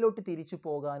ഇന്ത്യയിലോട്ട് തിരിച്ചു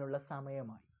പോകാനുള്ള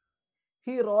സമയമായി.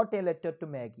 He wrote a letter to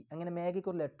Maggi. അങ്ങനെ മാഗിക്ക്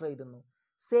ഒരു ലെറ്റർ എഴുതുന്നു,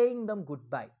 സേയിങ് ദം ഗുഡ്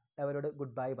ബൈ, അവരോട്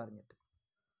ഗുഡ് ബൈ പറഞ്ഞിട്ട്.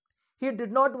 He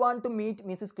did not want to meet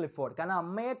Mrs Clifford. കാരണം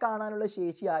അമ്മയെ കാണാനുള്ള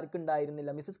ശേഷി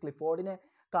ആർക്കുണ്ടായിരുന്നില്ല, മിസ്സിസ് ക്ലിഫോർഡിനെ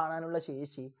കാണാനുള്ള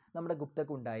ശേഷി നമ്മുടെ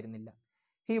ഗുപ്തക്ക് ഉണ്ടായിരുന്നില്ല.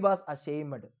 He was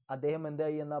അഷെയിമഡ്. അദ്ദേഹം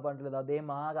എന്തായി എന്നാ പറഞ്ഞിട്ടുള്ളത്, അദ്ദേഹം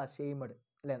ആകെ അഷെയിമഡ്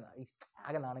അല്ലേ,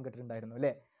 ആകെ നാണം കെട്ടിട്ടുണ്ടായിരുന്നു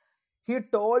അല്ലേ. He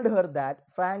told her that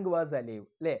Frank was അലീവ്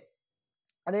അല്ലേ?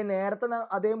 അതേ നേരത്തെ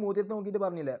അദ്ദേഹം മൂത്തിട്ട് നോക്കിയിട്ട്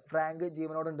പറഞ്ഞില്ലേ ഫ്രാങ്ക്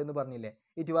ജീവനോടുണ്ടെന്ന് പറഞ്ഞില്ലേ?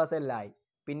 It was a lie.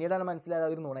 പിന്നീടാണ് മനസ്സിലായത്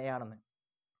അതൊരു നുണയാണെന്ന്.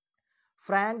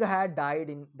 Frank had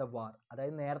died in the war.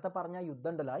 അതായത് നേരത്തെ പറഞ്ഞ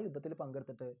യുദ്ധം ഉണ്ടല്ലോ, ആ യുദ്ധത്തിൽ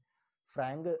പങ്കെടുത്തിട്ട്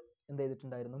ഫ്രാങ്ക് എന്ത്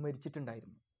ചെയ്തിട്ടുണ്ടായിരുന്നു,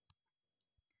 മരിച്ചിട്ടുണ്ടായിരുന്നു.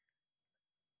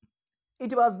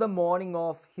 It was the morning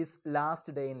of his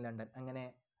last day in London. അങ്ങനെ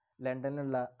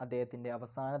ലണ്ടനിലുള്ള അദ്ദേഹത്തിൻ്റെ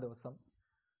അവസാന ദിവസം,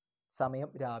 സമയം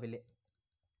രാവിലെ.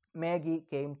 Maggi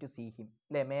came to see him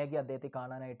അല്ലേ? മാഗി അദ്ദേഹത്തെ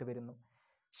കാണാനായിട്ട് വരുന്നു.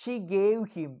 She gave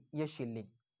him A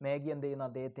shilling. Maggi എന്ത് ചെയ്യുന്നു,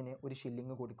 അദ്ദേഹത്തിന് ഒരു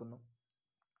ഷില്ലിങ് കൊടുക്കുന്നു.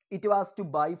 It was to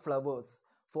by flowers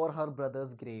for her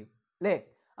brothers grave അല്ലേ?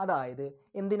 അതായത്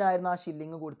എന്തിനായിരുന്നു ആ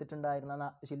ഷില്ലിങ് കൊടുത്തിട്ടുണ്ടായിരുന്ന?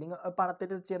 ഷില്ലിങ്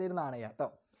പണത്തിൻ്റെ ചെറിയൊരു നാണയ കേട്ടോ.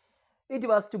 It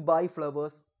was to by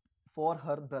flowers for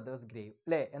her brothers grave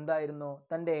അല്ലേ? എന്തായിരുന്നു,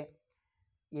 തൻ്റെ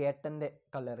ഏട്ടൻ്റെ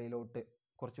കല്ലറയിലോട്ട്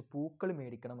കുറച്ച് പൂക്കൾ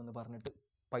മേടിക്കണമെന്ന് പറഞ്ഞിട്ട്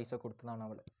പൈസ കൊടുത്തതാണ്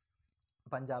അവൾ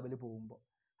പഞ്ചാബിൽ പോകുമ്പോൾ.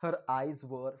 Her ice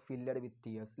where filled with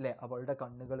tears അല്ലേ? അവളുടെ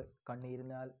കണ്ണുകൾ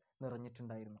കണ്ണീരിനാൽ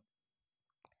നിറഞ്ഞിട്ടുണ്ടായിരുന്നു.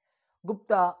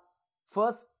 Gupta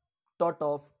first thought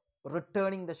of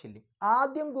returning the shilling.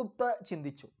 ആദ്യം ഗുപ്ത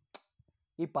ചിന്തിച്ചു,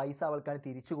 ഈ പൈസ അവൾക്കാണ്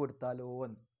തിരിച്ചു കൊടുത്താലോ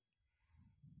എന്ന്.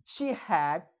 She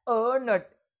had ഏർണഡ്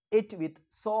it with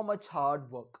so much hard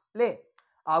work അല്ലേ?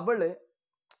 അവള്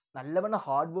നല്ലവണ്ണം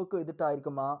ഹാർഡ് വർക്ക്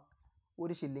ചെയ്തിട്ടായിരിക്കും ആ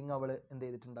ഒരു ഷില്ലിങ് അവൾ എന്ത്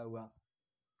ചെയ്തിട്ടുണ്ടാവുക,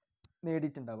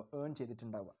 നേടിയിട്ടുണ്ടാവുക, ഏൺ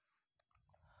ചെയ്തിട്ടുണ്ടാവുക.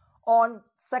 ഓൺ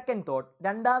സെക്കൻഡ് തോട്ട്,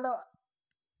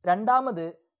 രണ്ടാമത്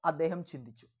അദ്ദേഹം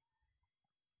ചിന്തിച്ചു,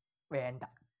 വേണ്ട.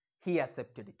 He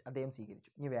accepted it. അദ്ദേഹം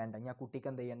സ്വീകരിച്ചു. ഇനി വേണ്ട, ഞാൻ കുട്ടിക്ക്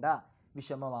എന്ത് ചെയ്യണ്ട,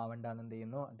 വിഷമമാവണ്ട എന്ന് എന്ത്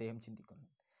ചെയ്യുന്നു, അദ്ദേഹം ചിന്തിക്കുന്നു.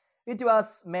 It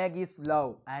was മാഗീസ്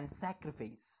love and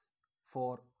sacrifice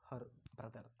for her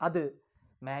brother. അത്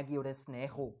മാഗിയുടെ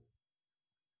സ്നേഹവും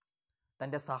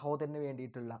തൻ്റെ സഹോദരന്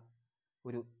വേണ്ടിയിട്ടുള്ള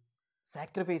ഒരു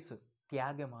സാക്രിഫൈസ്,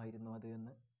 ത്യാഗമായിരുന്നു അത്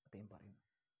എന്ന് അദ്ദേഹം പറയുന്നു.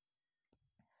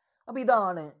 അപ്പോൾ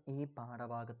ഇതാണ് ഈ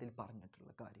പാഠഭാഗത്തിൽ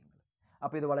പറഞ്ഞിട്ടുള്ള കാര്യങ്ങൾ.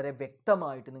 അപ്പോൾ ഇത് വളരെ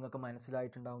വ്യക്തമായിട്ട് നിങ്ങൾക്ക്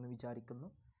മനസ്സിലായിട്ടുണ്ടാവും എന്ന് വിചാരിക്കുന്നു.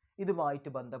 ഇതുമായിട്ട്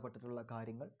ബന്ധപ്പെട്ടിട്ടുള്ള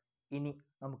കാര്യങ്ങൾ ഇനി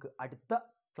നമുക്ക് അടുത്ത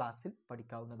ക്ലാസ്സിൽ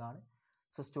പഠിക്കാവുന്നതാണ്.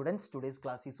 So students, today's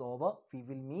class is over. We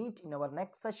will meet in our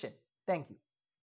next session. Thank you.